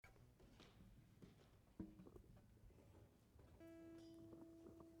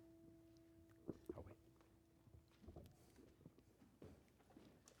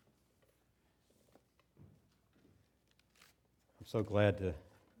so glad to,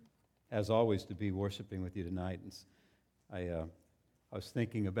 as always, to be worshiping with you tonight. And I was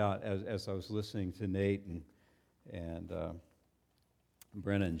thinking about as I was listening to Nate and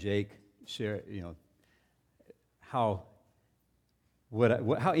Brenna and Jake share, how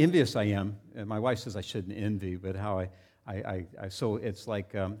envious I am. And my wife says I shouldn't envy, but how so it's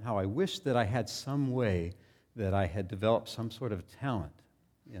like how I wish that I had some way that I had developed some sort of talent,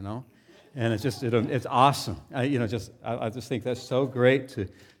 And it's awesome. I just think that's so great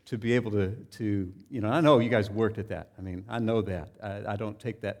to be able to I know you guys worked at that. I mean, I know that. I don't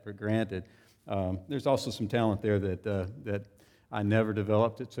take that for granted. There's also some talent there that I never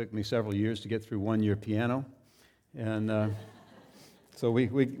developed. It took me several years to get through 1 year piano, and so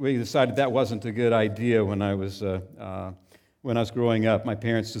we decided that wasn't a good idea when I was growing up. My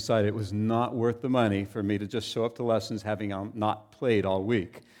parents decided it was not worth the money for me to just show up to lessons having not played all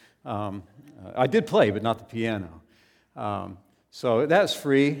week. I did play, but not the piano. So that's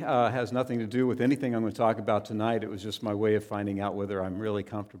free. Has nothing to do with anything I'm going to talk about tonight. It was just my way of finding out whether I'm really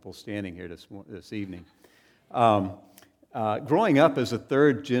comfortable standing here this evening. Growing up as a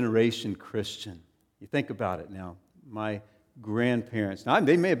third-generation Christian, you think about it now. My grandparents, now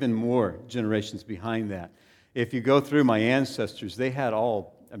they may have been more generations behind that. If you go through my ancestors, they had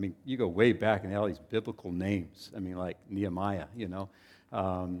you go way back and they had all these biblical names. Like Nehemiah,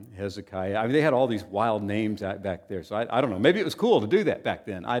 Hezekiah. they had all these wild names back there. So I don't know. Maybe it was cool to do that back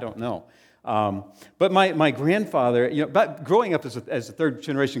then. I don't know. But my grandfather, but growing up as a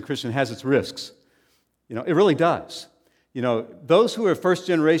third-generation Christian has its risks. It really does. Those who are first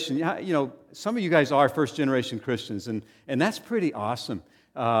generation, some of you guys are first-generation Christians, and that's pretty awesome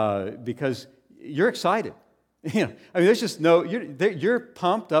because you're excited. There's just you're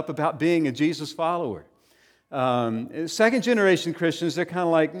pumped up about being a Jesus follower. Second-generation Christians, they're kind of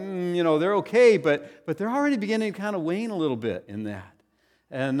like, they're okay, but they're already beginning to kind of wane a little bit in that.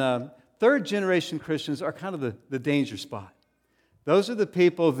 And third-generation Christians are kind of the danger spot. Those are the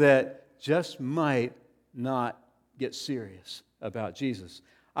people that just might not get serious about Jesus.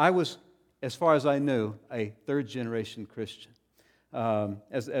 I was, as far as I knew, a third-generation Christian.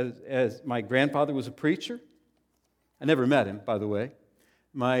 As my grandfather was a preacher. I never met him, by the way.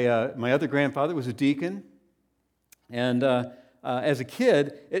 My other grandfather was a deacon. And as a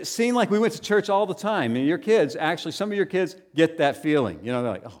kid, it seemed like we went to church all the time. And your kids, actually, some of your kids get that feeling. They're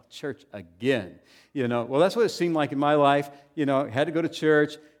like, oh, church again. Well, that's what it seemed like in my life. Had to go to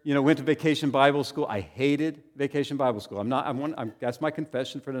church. Went to Vacation Bible School. I hated Vacation Bible School. That's my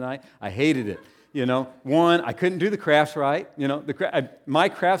confession for tonight. I hated it. I couldn't do the crafts right. My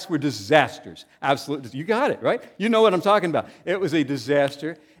crafts were disasters. Absolutely. You got it, right? You know what I'm talking about. It was a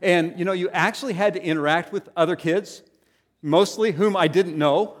disaster. And, you actually had to interact with other kids, mostly whom I didn't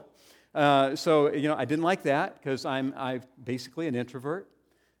know. So I didn't like that because I'm basically an introvert.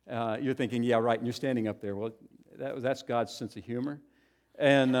 You're thinking, yeah, right, and you're standing up there. Well, that's God's sense of humor.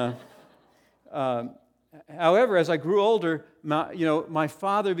 And however, as I grew older, my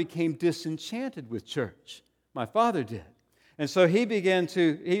father became disenchanted with church. My father did. And so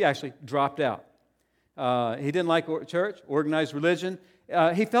he actually dropped out. He didn't like church, organized religion.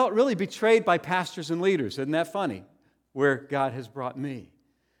 He felt really betrayed by pastors and leaders. Isn't that funny? Where God has brought me.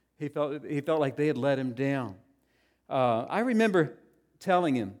 He felt like they had let him down. I remember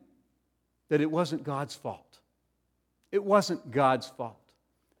telling him that it wasn't God's fault. It wasn't God's fault.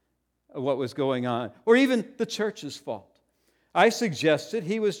 What was going on, or even the church's fault. I suggested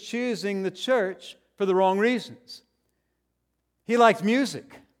he was choosing the church for the wrong reasons. He liked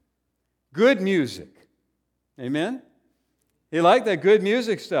music, good music. Amen? He liked that good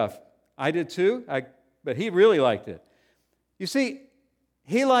music stuff. I did too, but he really liked it. You see,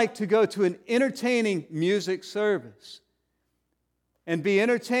 he liked to go to an entertaining music service and be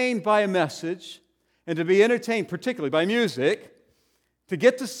entertained by a message and to be entertained particularly by music, to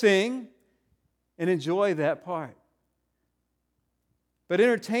get to sing and enjoy that part. But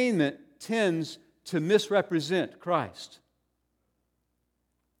entertainment tends to misrepresent Christ.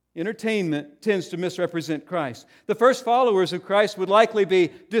 Entertainment tends to misrepresent Christ. The first followers of Christ would likely be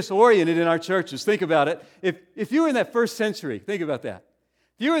disoriented in our churches. Think about it. If you were in that first century, think about that.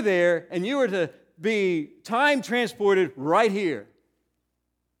 If you were there and you were to be time transported right here,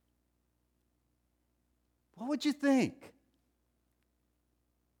 what would you think?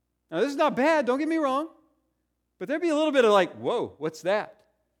 Now, this is not bad, don't get me wrong, but there'd be a little bit of like, whoa, what's that?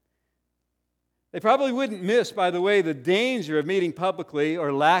 They probably wouldn't miss, by the way, the danger of meeting publicly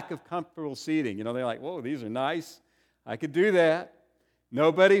or lack of comfortable seating. They're like, whoa, these are nice. I could do that.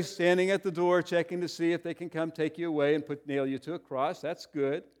 Nobody's standing at the door checking to see if they can come take you away and nail you to a cross. That's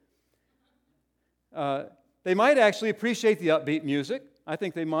good. They might actually appreciate the upbeat music. I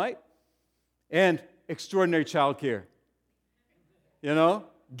think they might. And extraordinary child care. You know?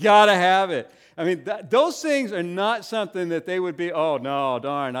 Gotta have it. I mean, those things are not something that they would be, oh, no,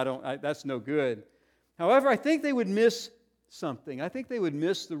 darn, that's no good. However, I think they would miss something. I think they would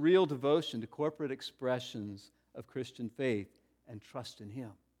miss the real devotion to corporate expressions of Christian faith and trust in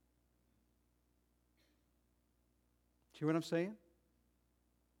Him. Do you hear what I'm saying?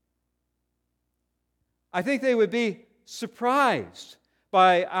 I think they would be surprised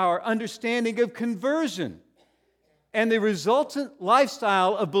by our understanding of conversion and the resultant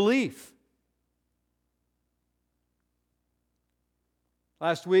lifestyle of belief.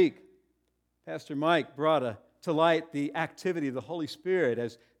 Last week, Pastor Mike brought to light the activity of the Holy Spirit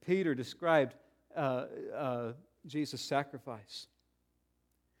as Peter described Jesus' sacrifice.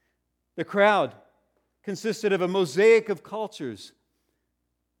 The crowd consisted of a mosaic of cultures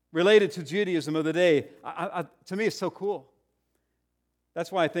related to Judaism of the day. To me, it's so cool.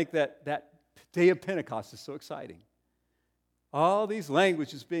 That's why I think that day of Pentecost is so exciting. All these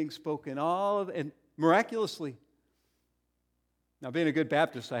languages being spoken, and miraculously. Now, being a good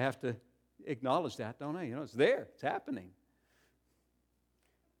Baptist, I have to acknowledge that, don't I? You know, it's there. It's happening.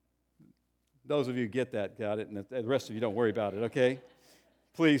 Those of you who get that, got it, and the rest of you don't worry about it, okay?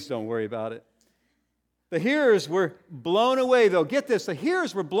 Please don't worry about it. The hearers were blown away, though. Get this, the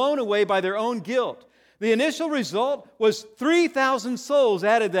hearers were blown away by their own guilt. The initial result was 3,000 souls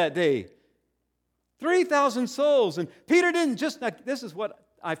added that day. 3,000 souls. And Peter didn't just, this is what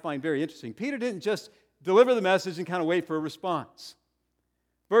I find very interesting. Peter didn't just deliver the message and kind of wait for a response.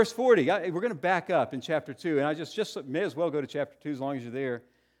 Verse 40, we're going to back up in chapter 2, and I just may as well go to chapter 2 as long as you're there.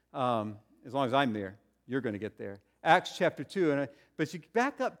 As long as I'm there, you're going to get there. Acts chapter 2, but you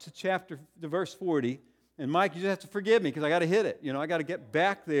back up to verse 40, and Mike, you just have to forgive me because I got to hit it. You know, I got to get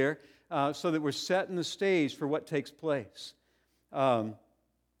back there so that we're setting the stage for what takes place. Peter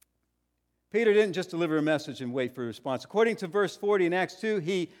didn't just deliver a message and wait for a response. According to verse 40 in Acts 2,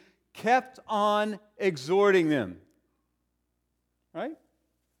 he kept on exhorting them. Right?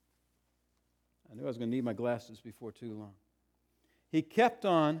 I knew I was going to need my glasses before too long. He kept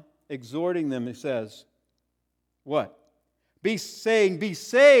on exhorting them, he says, what? Be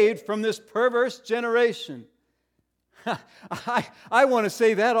saved from this perverse generation. I want to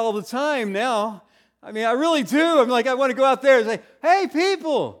say that all the time now. I mean, I really do. I'm like, I want to go out there and say, hey,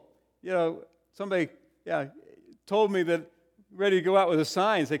 people. You know, somebody told me that ready to go out with a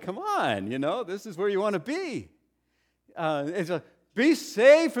sign and say, come on, you know, this is where you want to be. Be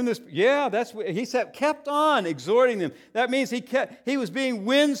saved from this. Yeah, that's what he said, kept on exhorting them. That means he was being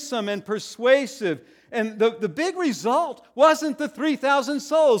winsome and persuasive. And the big result wasn't the 3,000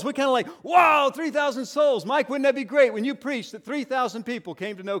 souls. We're kind of like, wow, 3,000 souls. Mike, wouldn't that be great when you preached that 3,000 people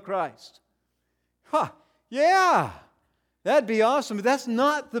came to know Christ? Yeah, that'd be awesome. But that's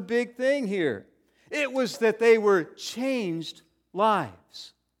not the big thing here. It was that they were changed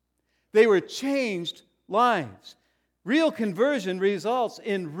lives. They were changed lives. Real conversion results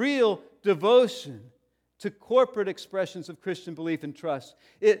in real devotion to corporate expressions of Christian belief and trust.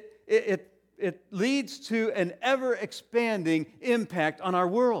 It leads to an ever-expanding impact on our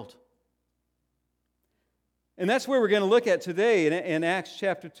world. And that's where we're going to look at today in Acts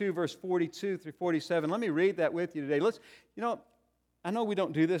chapter 2, verse 42 through 47. Let me read that with you today. I know we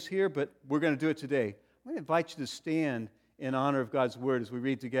don't do this here, but we're going to do it today. I'm going to invite you to stand in honor of God's Word as we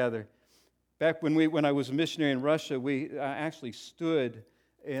read together. Back when I was a missionary in Russia, we actually stood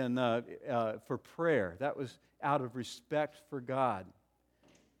for prayer. That was out of respect for God.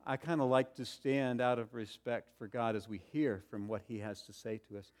 I kind of like to stand out of respect for God as we hear from what He has to say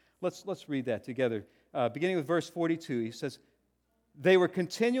to us. Let's read that together. Beginning with verse 42, he says, they were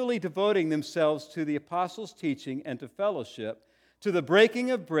continually devoting themselves to the apostles' teaching and to fellowship, to the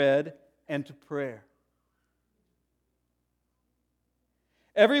breaking of bread and to prayer.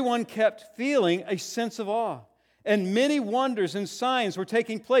 Everyone kept feeling a sense of awe, and many wonders and signs were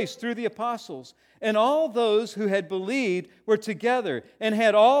taking place through the apostles. And all those who had believed were together and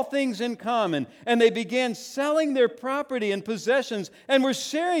had all things in common, and they began selling their property and possessions and were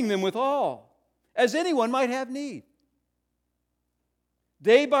sharing them with all, as anyone might have need.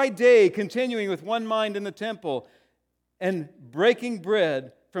 Day by day, continuing with one mind in the temple and breaking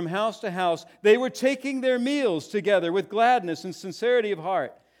bread from house to house, they were taking their meals together with gladness and sincerity of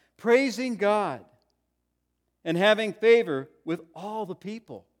heart, praising God and having favor with all the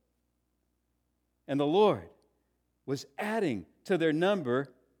people. And the Lord was adding to their number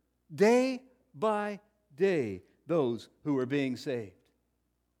day by day those who were being saved.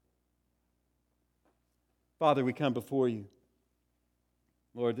 Father, we come before you.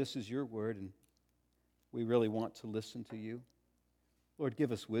 Lord, this is your word, and we really want to listen to you. Lord,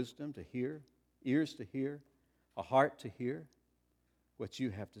 give us wisdom to hear, ears to hear, a heart to hear what you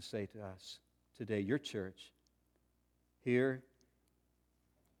have to say to us today, your church, here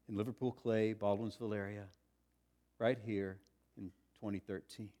in Liverpool Clay, Baldwinsville area, right here in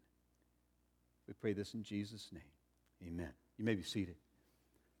 2013. We pray this in Jesus' name. Amen. You may be seated.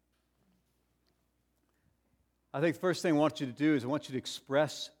 I think the first thing I want you to do is I want you to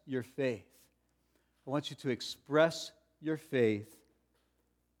express your faith. I want you to express your faith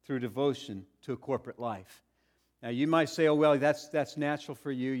through devotion to a corporate life. Now, you might say, oh, well, that's natural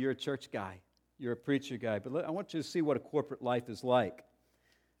for you. You're a church guy. You're a preacher guy. But I want you to see what a corporate life is like.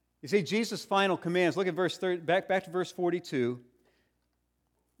 You see, Jesus' final commands. Look at verse 30, back to verse 42.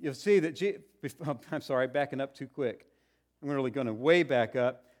 You'll see that, I'm sorry, backing up too quick. I'm really going to way back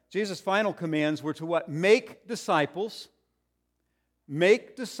up. Jesus' final commands were to what? Make disciples.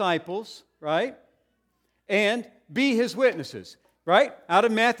 Make disciples, right? And be his witnesses, right? Out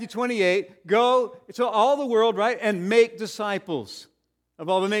of Matthew 28, go to all the world, right? And make disciples of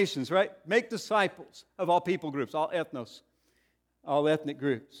all the nations, right? Make disciples of all people groups, all ethnos, all ethnic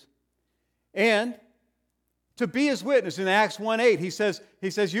groups. And to be his witness in Acts 1:8, he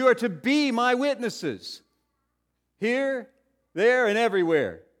says, you are to be my witnesses. Here, there, and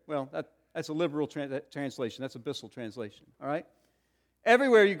everywhere. Well, that's a liberal translation. That's a Bissell translation, all right?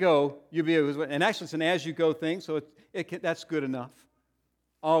 Everywhere you go, you'll be his witness. And actually, it's an as-you-go thing, so that's good enough.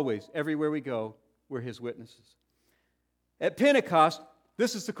 Always, everywhere we go, we're his witnesses. At Pentecost,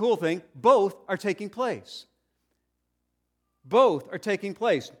 this is the cool thing, both are taking place. Both are taking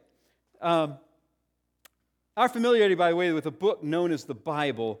place. Our familiarity, by the way, with a book known as the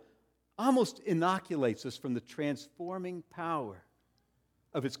Bible almost inoculates us from the transforming power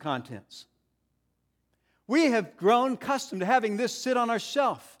of its contents. We have grown accustomed to having this sit on our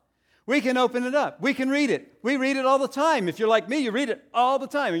shelf. We can open it up. We can read it. We read it all the time. If you're like me, you read it all the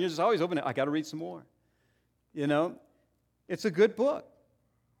time, and you're just always opening it. I got to read some more. You know, it's a good book.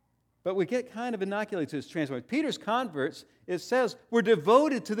 But we get kind of inoculated to this transformation. Peter's converts, it says, were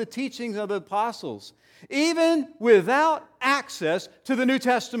devoted to the teachings of the apostles, even without access to the New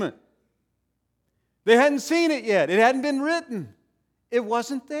Testament. They hadn't seen it yet. It hadn't been written. It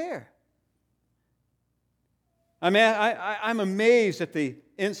wasn't there. I mean, I'm amazed at the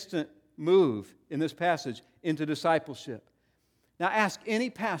instant move in this passage into discipleship. Now, ask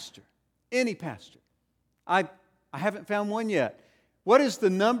any pastor. I haven't found one yet. What is the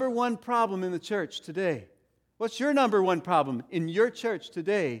number one problem in the church today? What's your number one problem in your church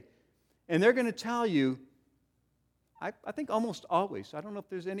today? And they're going to tell you, I think almost always, I don't know if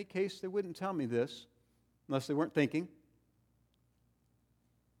there's any case they wouldn't tell me this, unless they weren't thinking,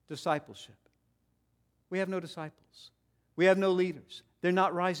 discipleship. We have no disciples. We have no leaders. They're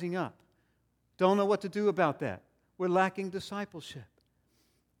not rising up. Don't know what to do about that. We're lacking discipleship.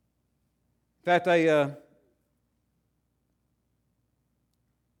 In fact,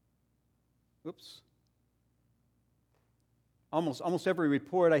 almost every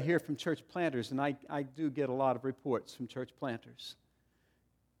report I hear from church planters, and I do get a lot of reports from church planters,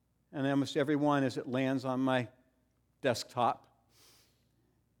 and almost every one as it lands on my desktop,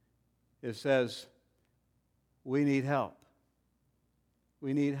 it says, we need help.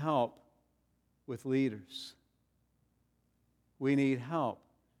 We need help with leaders. We need help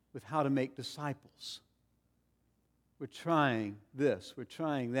with how to make disciples. We're trying this, we're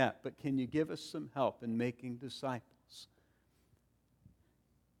trying that, but can you give us some help in making disciples?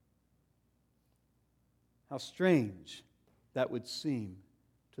 How strange that would seem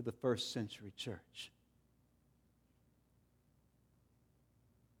to the first century church.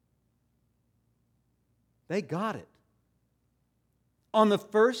 They got it. On the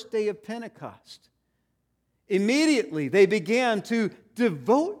first day of Pentecost, immediately they began to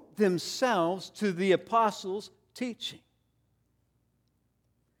devote themselves to the apostles' teaching.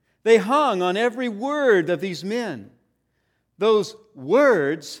 They hung on every word of these men. Those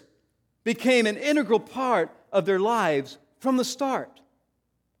words became an integral part of their lives from the start.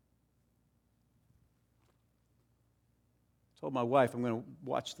 I told my wife I'm going to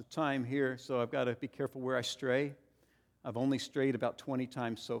watch the time here, so I've got to be careful where I stray. I've only strayed about 20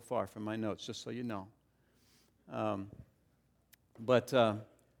 times so far from my notes, just so you know. But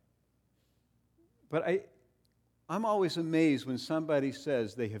I'm always amazed when somebody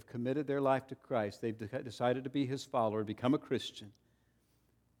says they have committed their life to Christ, they've decided to be his follower, become a Christian,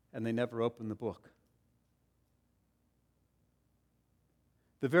 and they never open the book.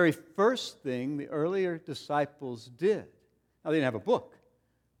 The very first thing the earlier disciples did, now they didn't have a book,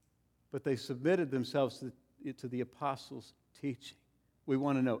 but they submitted themselves to the apostles' teaching. We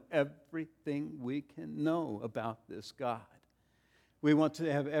want to know everything we can know about this God. We want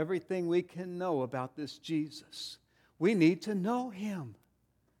to have everything we can know about this Jesus. We need to know Him.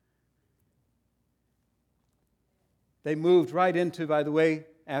 They moved right into, by the way,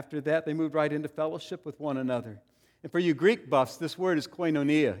 after that, they moved right into fellowship with one another. And for you Greek buffs, this word is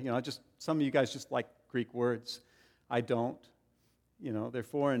koinonia. Some of you guys just like Greek words. I don't. They're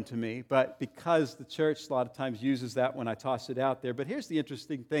foreign to me. But because the church a lot of times uses that when I toss it out there. But here's the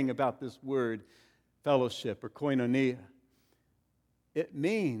interesting thing about this word, fellowship or koinonia. It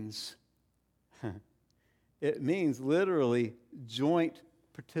means literally joint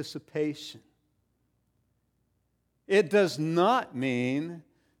participation. It does not mean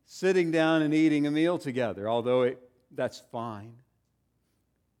sitting down and eating a meal together, although that's fine.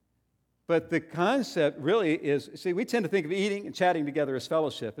 But the concept really is, we tend to think of eating and chatting together as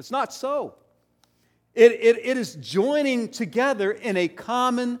fellowship. It's not so. It is joining together in a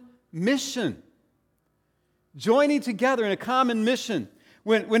common mission. Joining together in a common mission.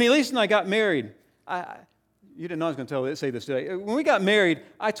 When Elise and I got married, you didn't know I was going to say this today. When we got married,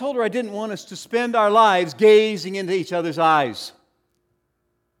 I told her I didn't want us to spend our lives gazing into each other's eyes.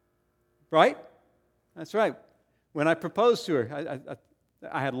 Right? That's right. When I proposed to her,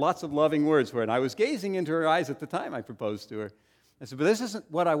 I had lots of loving words for her, and I was gazing into her eyes at the time I proposed to her. I said, but this isn't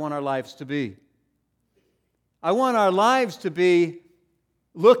what I want our lives to be. I want our lives to be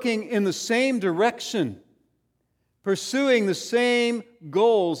looking in the same direction, pursuing the same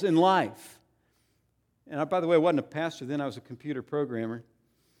goals in life. And by the way, I wasn't a pastor then, I was a computer programmer.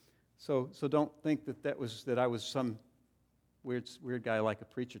 So don't think that I was some weird guy like a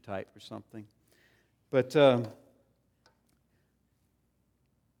preacher type or something. But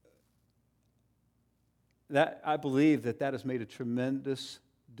I believe that has made a tremendous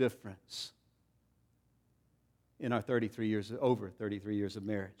difference in our over 33 years of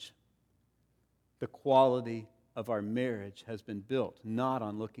marriage. The quality of our marriage has been built not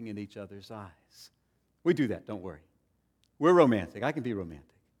on looking in each other's eyes. We do that, don't worry. We're romantic. I can be romantic.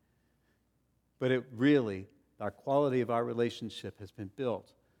 But our quality of our relationship has been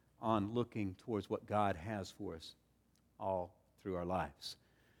built on looking towards what God has for us all through our lives.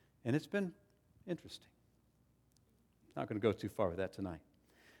 And it's been interesting. Not going to go too far with that tonight.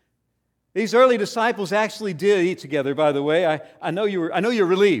 These early disciples actually did eat together, by the way. I know you're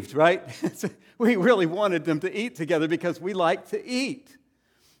relieved, right? We really wanted them to eat together because we like to eat.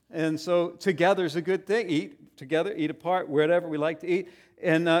 And so together is a good thing. Eat together, eat apart, wherever we like to eat.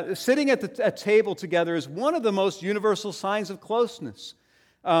 And sitting at a table together is one of the most universal signs of closeness.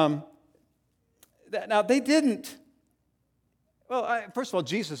 Now, they didn't. Well, first of all,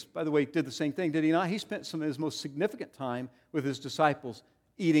 Jesus, by the way, did the same thing, did he not? He spent some of his most significant time with his disciples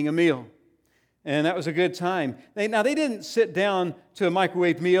eating a meal. And that was a good time. They didn't sit down to a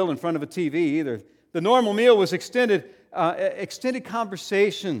microwave meal in front of a TV either. The normal meal was extended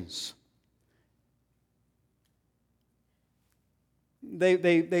conversations.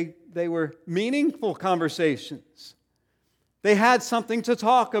 They were meaningful conversations. They had something to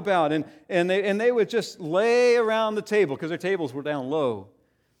talk about, and they would just lay around the table because their tables were down low.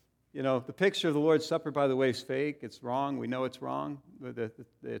 The picture of the Lord's Supper, by the way, is fake. It's wrong. We know it's wrong. The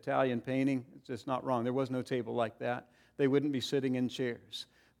Italian painting, it's just not wrong. There was no table like that. They wouldn't be sitting in chairs.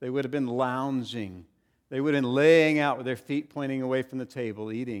 They would have been lounging. They would have been laying out with their feet pointing away from the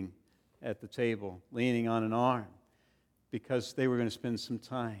table, eating at the table, leaning on an arm, because they were going to spend some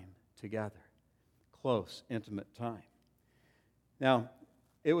time together, close, intimate time. Now,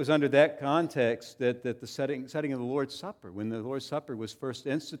 it was under that context that the setting of the Lord's Supper, when the Lord's Supper was first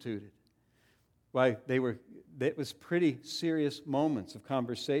instituted, it was pretty serious moments of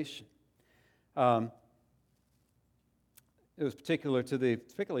conversation. It was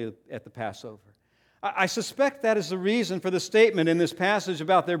particularly at the Passover. I suspect that is the reason for the statement in this passage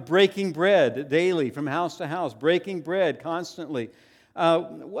about their breaking bread daily from house to house, breaking bread constantly.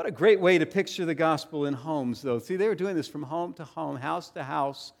 What a great way to picture the gospel in homes, though. See, they were doing this from home to home, house to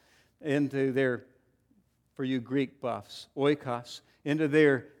house, into their, for you Greek buffs, oikos, into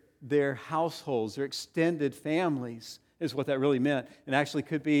their households, their extended families, is what that really meant. And actually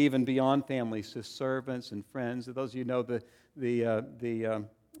could be even beyond families, to servants and friends. Those of you know the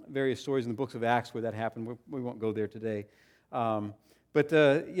various stories in the books of Acts where that happened. We won't go there today.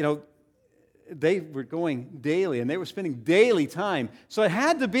 They were going daily, and they were spending daily time. So it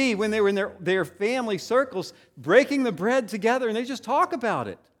had to be when they were in their family circles, breaking the bread together, and they just talk about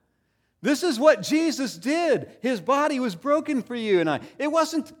it. This is what Jesus did. His body was broken for you and I. It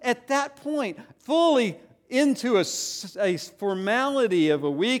wasn't at that point fully into a formality of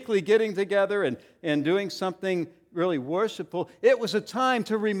a weekly getting together and doing something really worshipful. It was a time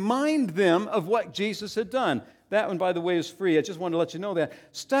to remind them of what Jesus had done. That one, by the way, is free. I just wanted to let you know that.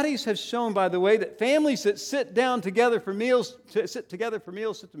 Studies have shown, by the way, that families that sit together for meals, sit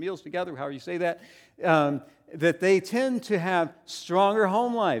the meals together, however you say that, that they tend to have stronger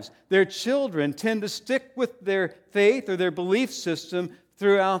home lives. Their children tend to stick with their faith or their belief system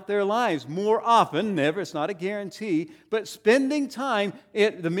throughout their lives. More often, never, it's not a guarantee, but spending time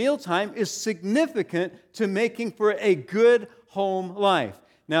at the mealtime is significant to making for a good home life.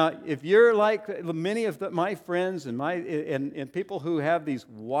 Now, if you're like many of my friends and people who have these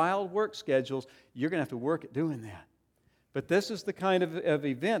wild work schedules, you're going to have to work at doing that. But this is the kind of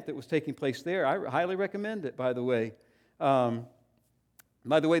event that was taking place there. I highly recommend it, by the way. By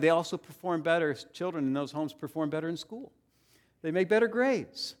the way, they also perform better. Children in those homes perform better in school. They make better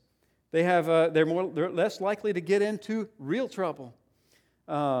grades. They're less likely to get into real trouble.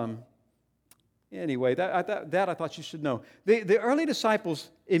 Anyway, I thought you should know. The early disciples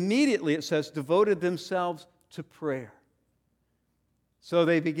immediately, it says, devoted themselves to prayer. So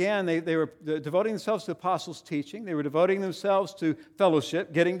they were devoting themselves to apostles' teaching. They were devoting themselves to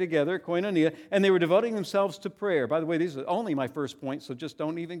fellowship, getting together, koinonia, and they were devoting themselves to prayer. By the way, these are only my first point, so just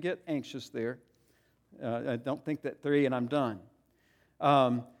don't even get anxious there. I don't think that 3 and I'm done.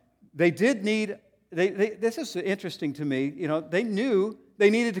 They did need, this is interesting to me, they knew they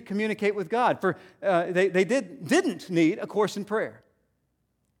needed to communicate with God. They didn't need a course in prayer.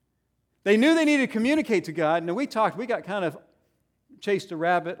 They knew they needed to communicate to God, and we got kind of chased a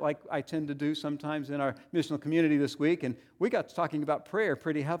rabbit like I tend to do sometimes in our missional community this week, and we got to talking about prayer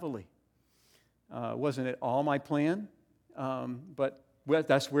pretty heavily. Wasn't it all my plan? But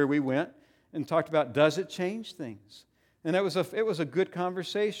that's where we went and talked about, does it change things? And it was a good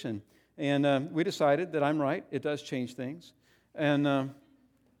conversation. And we decided that I'm right, it does change things. And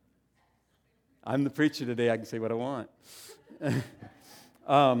I'm the preacher today, I can say what I want.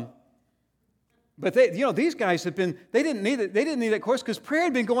 But these guys they didn't need that course because prayer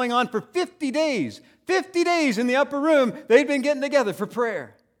had been going on for 50 days. 50 days in the upper room, they'd been getting together for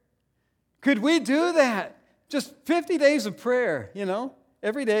prayer. Could we do that? Just 50 days of prayer,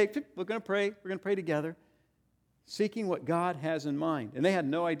 every day. We're going to pray together, seeking what God has in mind. And they had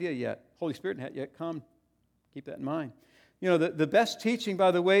no idea yet. Holy Spirit hadn't yet come. Keep that in mind. The best teaching, by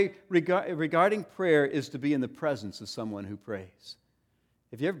the way, regarding prayer is to be in the presence of someone who prays.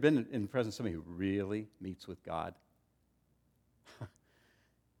 Have you ever been in the presence of somebody who really meets with God?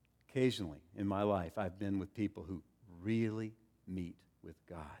 Occasionally in my life, I've been with people who really meet with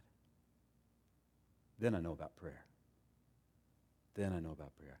God. Then I know about prayer.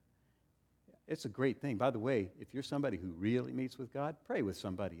 It's a great thing. By the way, if you're somebody who really meets with God, pray with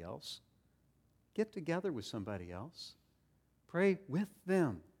somebody else. Get together with somebody else. Pray with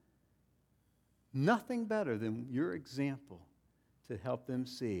them. Nothing better than your example to help them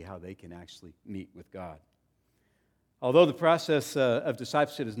see how they can actually meet with God. Although the process of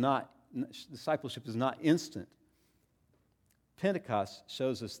discipleship is not instant, Pentecost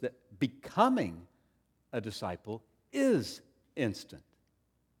shows us that becoming a disciple is instant.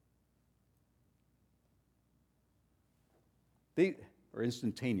 Or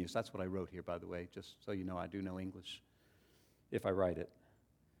instantaneous. That's what I wrote here, by the way, just so you know I do know English if I write it.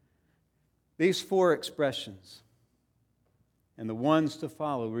 These 4 expressions and the ones to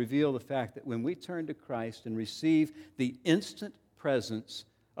follow reveal the fact that when we turn to Christ and receive the instant presence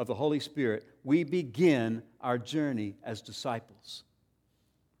of the Holy Spirit, we begin our journey as disciples.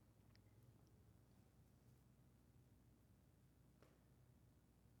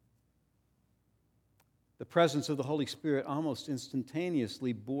 The presence of the Holy Spirit almost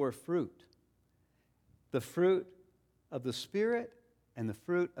instantaneously bore fruit. The fruit of the Spirit and the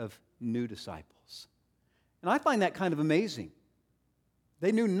fruit of new disciples. And I find that kind of amazing.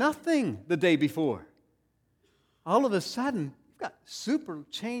 They knew nothing the day before. All of a sudden, you've got super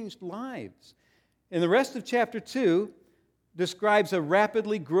changed lives. And the rest of chapter 2 describes a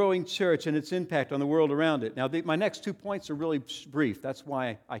rapidly growing church and its impact on the world around it. Now, my next 2 points are really brief. That's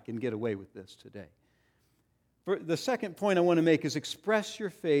why I can get away with this today. The second point I want to make is express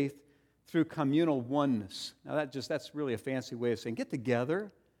your faith through communal oneness. Now, that's really a fancy way of saying get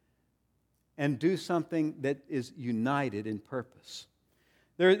together and do something that is united in purpose.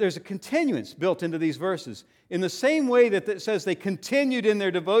 There's a continuance built into these verses. In the same way that it says they continued in their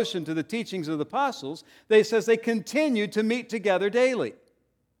devotion to the teachings of the apostles, it says they continued to meet together daily.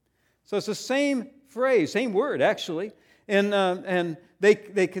 So it's the same phrase, same word actually, and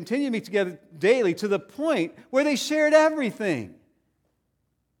they continued to meet together daily to the point where they shared everything.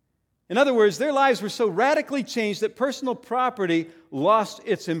 In other words, their lives were so radically changed that personal property lost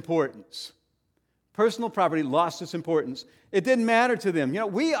its importance. Personal property lost its importance. It didn't matter to them.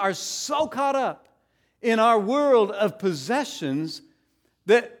 We are so caught up in our world of possessions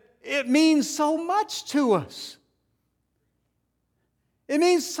that it means so much to us. It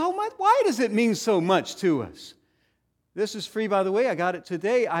means so much. Why does it mean so much to us? This is free, by the way. I got it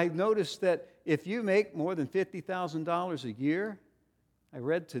today. I noticed that if you make more than $50,000 a year, I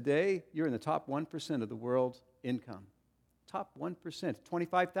read today, you're in the top 1% of the world's income. Top 1%.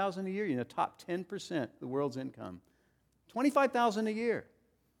 $25,000 a year, you're in the top 10% of the world's income. $25,000 a year.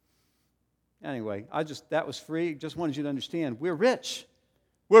 Anyway, that was free. Just wanted you to understand, we're rich.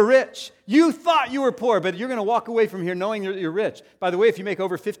 We're rich. You thought you were poor, but you're going to walk away from here knowing you're rich. By the way, if you make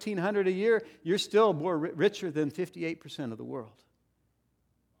over $1,500 a year, you're still more richer than 58% of the world.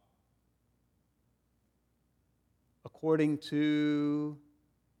 According to,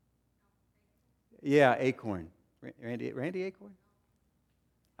 Acorn. Randy Acorn?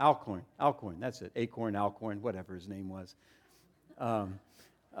 Alcorn, that's it. Acorn, Alcorn, whatever his name was.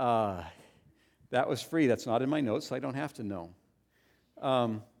 That was free. That's not in my notes, so I don't have to know.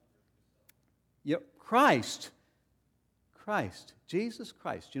 Christ, Jesus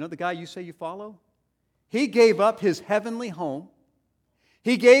Christ. You know the guy you say you follow? He gave up his heavenly home.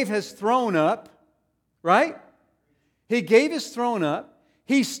 He gave his throne up, right? He gave his throne up.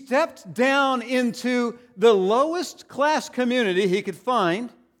 He stepped down into the lowest class community he could find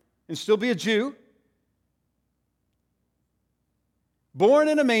and still be a Jew. Born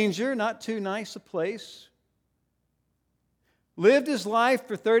in a manger, not too nice a place. Lived his life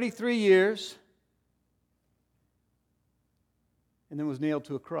for 33 years. And then was nailed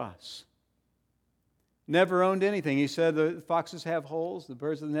to a cross. Never owned anything. He said the foxes have holes, the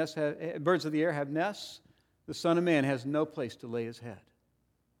birds of the air have nests. The Son of Man has no place to lay his head.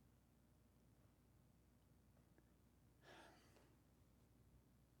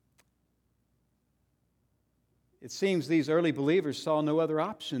 It seems these early believers saw no other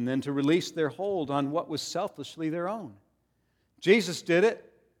option than to release their hold on what was selfishly their own. Jesus did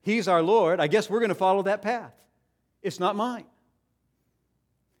it. He's our Lord. I guess we're going to follow that path. It's not mine.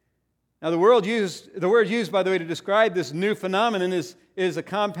 Now, the word used, by the way, to describe this new phenomenon is a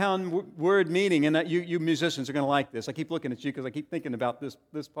compound word meaning, and that you musicians are going to like this. I keep looking at you because I keep thinking about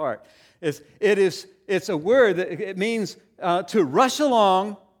this part. It's a word that it means to rush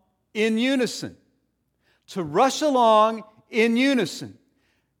along in unison. To rush along in unison.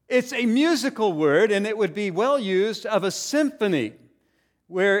 It's a musical word, and it would be well used of a symphony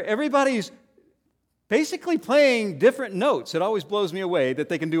where everybody's basically playing different notes. It always blows me away that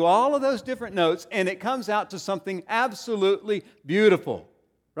they can do all of those different notes, and it comes out to something absolutely beautiful,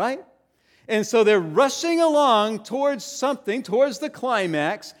 right? And so they're rushing along towards something, towards the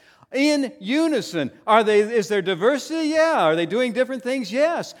climax, in unison. Is there diversity? Yeah. Are they doing different things?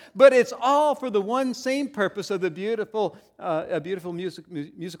 Yes. But it's all for the one same purpose of the beautiful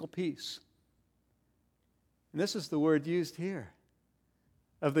musical piece. And this is the word used here,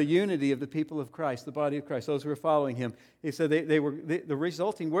 of the unity of the people of Christ, the body of Christ, those who are following him. He said the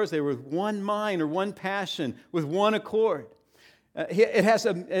resulting words, they were with one mind or one passion, with one accord.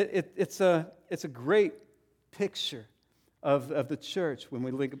 It's a great picture of the church when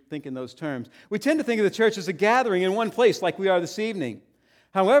we think in those terms. We tend to think of the church as a gathering in one place like we are this evening.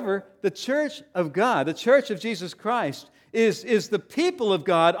 However, the church of God, the church of Jesus Christ, is the people of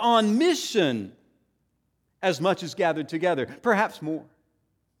God on mission as much as gathered together. Perhaps more.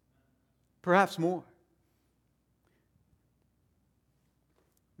 Perhaps more.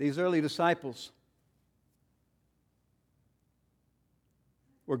 These early disciples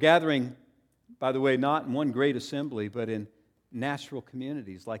were gathering, by the way, not in one great assembly, but in natural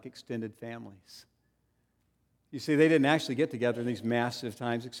communities like extended families. You see, they didn't actually get together in these massive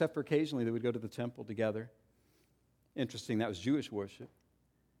times, except for occasionally they would go to the temple together. Interesting, that was Jewish worship.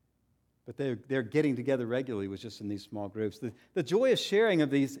 But they're getting together regularly was just in these small groups. The joy of sharing of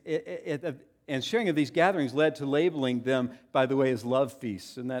these and sharing of these gatherings led to labeling them, by the way, as love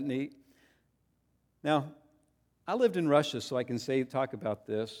feasts. Isn't that neat? Now, I lived in Russia, so I can talk about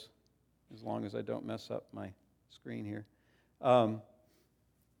this, as long as I don't mess up my screen here.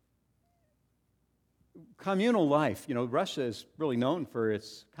 Communal life. Russia is really known for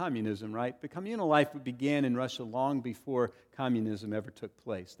its communism, right? But communal life began in Russia long before communism ever took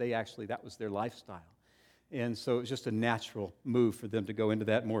place. That was their lifestyle. And so it was just a natural move for them to go into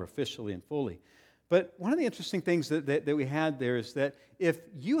that more officially and fully. But one of the interesting things that we had there is that if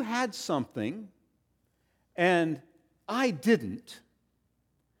you had something and I didn't,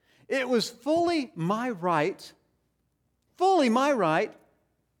 it was fully my right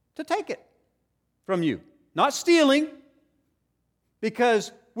to take it from you. Not stealing,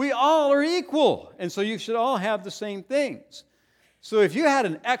 because we all are equal. And so you should all have the same things. So if you had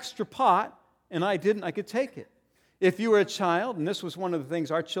an extra pot and I didn't, I could take it. If you were a child, and this was one of the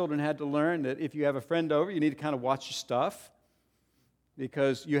things our children had to learn, that if you have a friend over, you need to kind of watch your stuff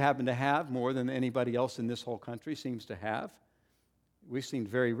because you happen to have more than anybody else in this whole country seems to have. We seemed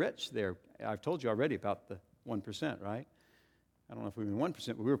very rich there. I've told you already about the 1%, right? I don't know if we were 1%,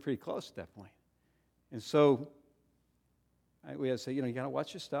 but we were pretty close at that point. And so we had to say, you got to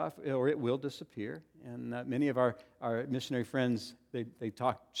watch your stuff or it will disappear. And many of our missionary friends, they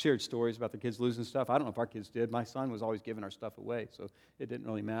shared stories about their kids losing stuff. I don't know if our kids did. My son was always giving our stuff away, so it didn't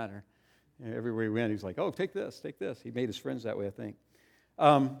really matter. Everywhere he went, he was like, oh, take this, take this. He made his friends that way, I think.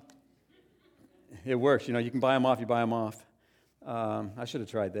 It works. You can buy them off, you buy them off. I should have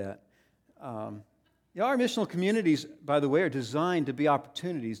tried that. Our missional communities, by the way, are designed to be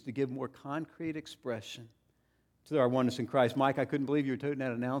opportunities to give more concrete expression to our oneness in Christ. Mike, I couldn't believe you were doing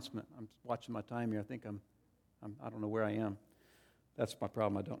that announcement. I'm watching my time here. I think I don't know where I am. That's my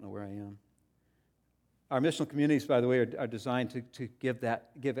problem. I don't know where I am. Our missional communities, by the way, are designed to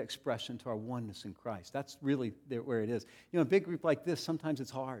give expression to our oneness in Christ. That's really where it is. A big group like this, sometimes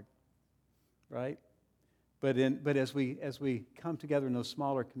it's hard, right? But as we come together in those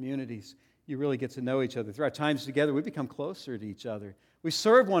smaller communities, you really get to know each other. Through our times together, we become closer to each other. We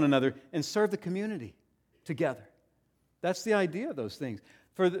serve one another and serve the community together. That's the idea of those things.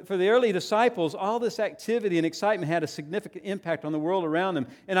 For the early disciples, all this activity and excitement had a significant impact on the world around them.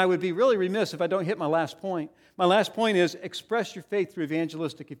 And I would be really remiss if I don't hit my last point. My last point is express your faith through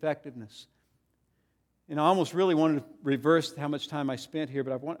evangelistic effectiveness. And I almost really wanted to reverse how much time I spent here,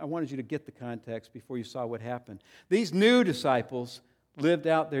 but I wanted you to get the context before you saw what happened. These new disciples lived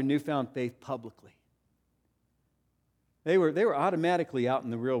out their newfound faith publicly. They were automatically out in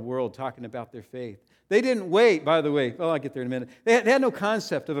the real world talking about their faith. They didn't wait, by the way. I'll get there in a minute. They had no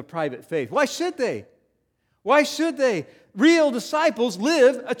concept of a private faith. Why should they? Why should they? Real disciples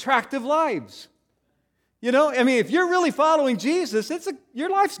live attractive lives. If you're really following Jesus, your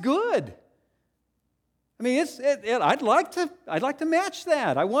life's good. I'd like to match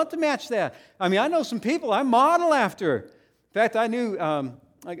that. I want to match that. I know some people I model after. In fact, I knew,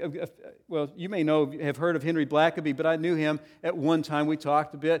 you may have heard of Henry Blackaby, but I knew him at one time. We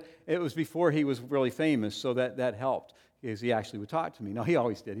talked a bit. It was before he was really famous, so that helped, because he actually would talk to me. No, he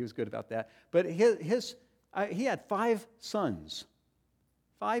always did. He was good about that. But he had 5 sons.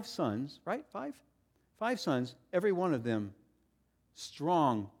 5 sons, right? 5 sons, every one of them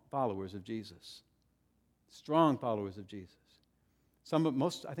strong followers of Jesus. Strong followers of Jesus.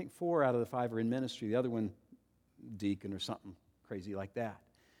 I think 4 out of the 5 are in ministry. The other one, deacon or something crazy like that.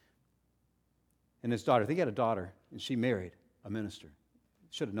 And his daughter, I think he had a daughter, and she married a minister.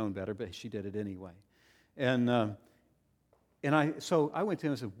 Should have known better, but she did it anyway. And so I went to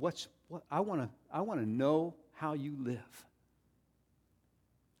him and said, I want to know how you live.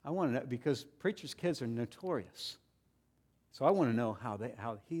 I want to know, because preachers' kids are notorious. So I want to know how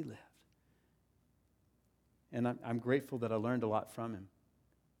he lived. And I'm grateful that I learned a lot from him,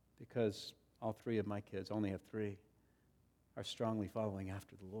 because all 3 of my kids, only have 3, are strongly following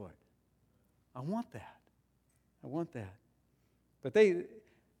after the Lord. I want that. But this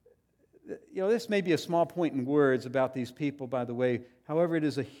may be a small point in words about these people, by the way. However, it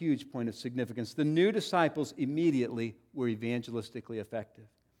is a huge point of significance. The new disciples immediately were evangelistically effective.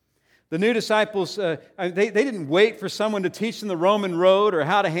 The new disciples, they didn't wait for someone to teach them the Roman road or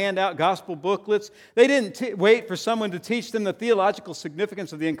how to hand out gospel booklets. They didn't wait for someone to teach them the theological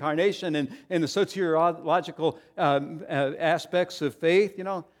significance of the incarnation and the soteriological aspects of faith.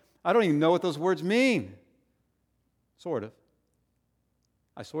 I don't even know what those words mean. Sort of.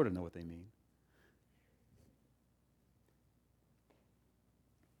 I sort of know what they mean.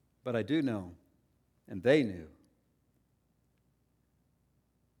 But I do know, and they knew,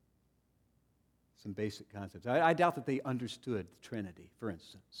 some basic concepts. I doubt that they understood the Trinity, for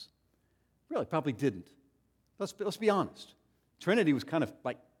instance. Really, probably didn't. Let's be honest. Trinity was kind of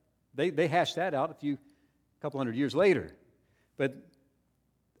like, they hashed that out a couple hundred years later. But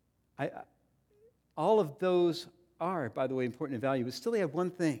all of those are, by the way, important and valuable. But still they have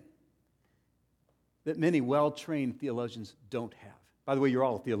one thing that many well-trained theologians don't have. By the way, you're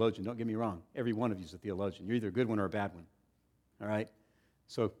all a theologian. Don't get me wrong. Every one of you is a theologian. You're either a good one or a bad one. All right?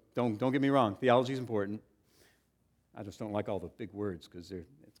 So don't get me wrong. Theology is important. I just don't like all the big words because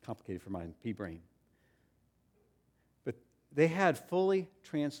it's complicated for my pea brain. But they had fully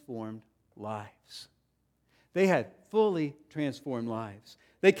transformed lives. They had fully transformed lives.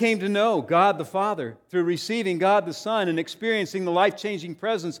 They came to know God the Father through receiving God the Son and experiencing the life-changing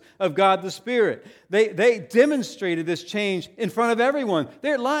presence of God the Spirit. They demonstrated this change in front of everyone.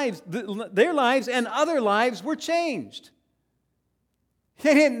 Their lives and other lives were changed.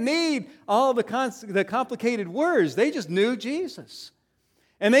 They didn't need all the complicated words. They just knew Jesus.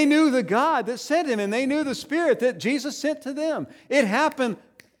 And they knew the God that sent him, and they knew the Spirit that Jesus sent to them. It happened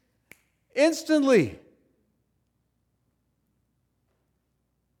instantly.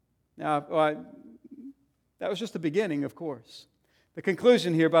 Now, that was just the beginning, of course. The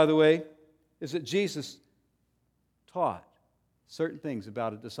conclusion here, by the way, is that Jesus taught certain things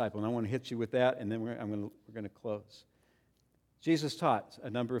about a disciple. And I want to hit you with that, and then we're going to close. Jesus taught a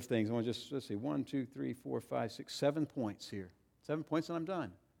number of things. I want to just, let's see, 1, 2, 3, 4, 5, 6, 7 points here. 7 points and I'm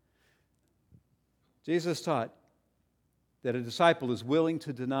done. Jesus taught that a disciple is willing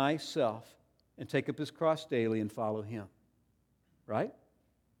to deny self and take up his cross daily and follow him. Right?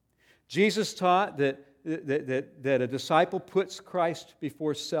 Jesus taught that a disciple puts Christ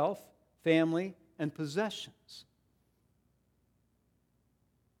before self, family, and possessions.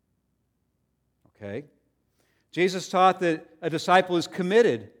 Okay? Jesus taught that a disciple is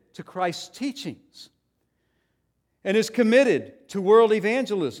committed to Christ's teachings and is committed to world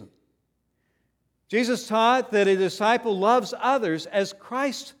evangelism. Jesus taught that a disciple loves others as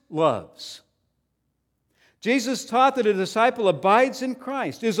Christ loves. Jesus taught that a disciple abides in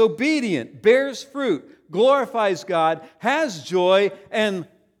Christ, is obedient, bears fruit, glorifies God, has joy, and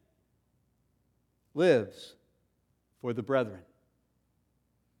lives for the brethren,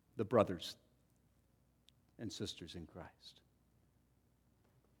 the brothers and sisters in Christ.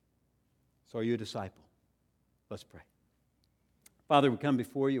 So are you a disciple? Let's pray. Father, we come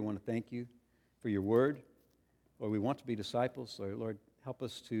before you. I want to thank you for your word. Lord, we want to be disciples. So, Lord, help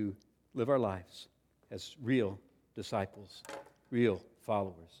us to live our lives as real disciples, real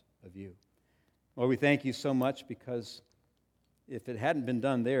followers of you. Lord, we thank you so much because if it hadn't been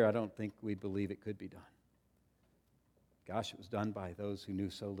done there, I don't think we'd believe it could be done. Gosh, it was done by those who knew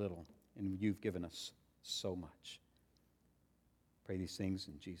so little, and you've given us so much. Pray these things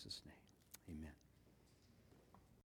in Jesus' name. Amen.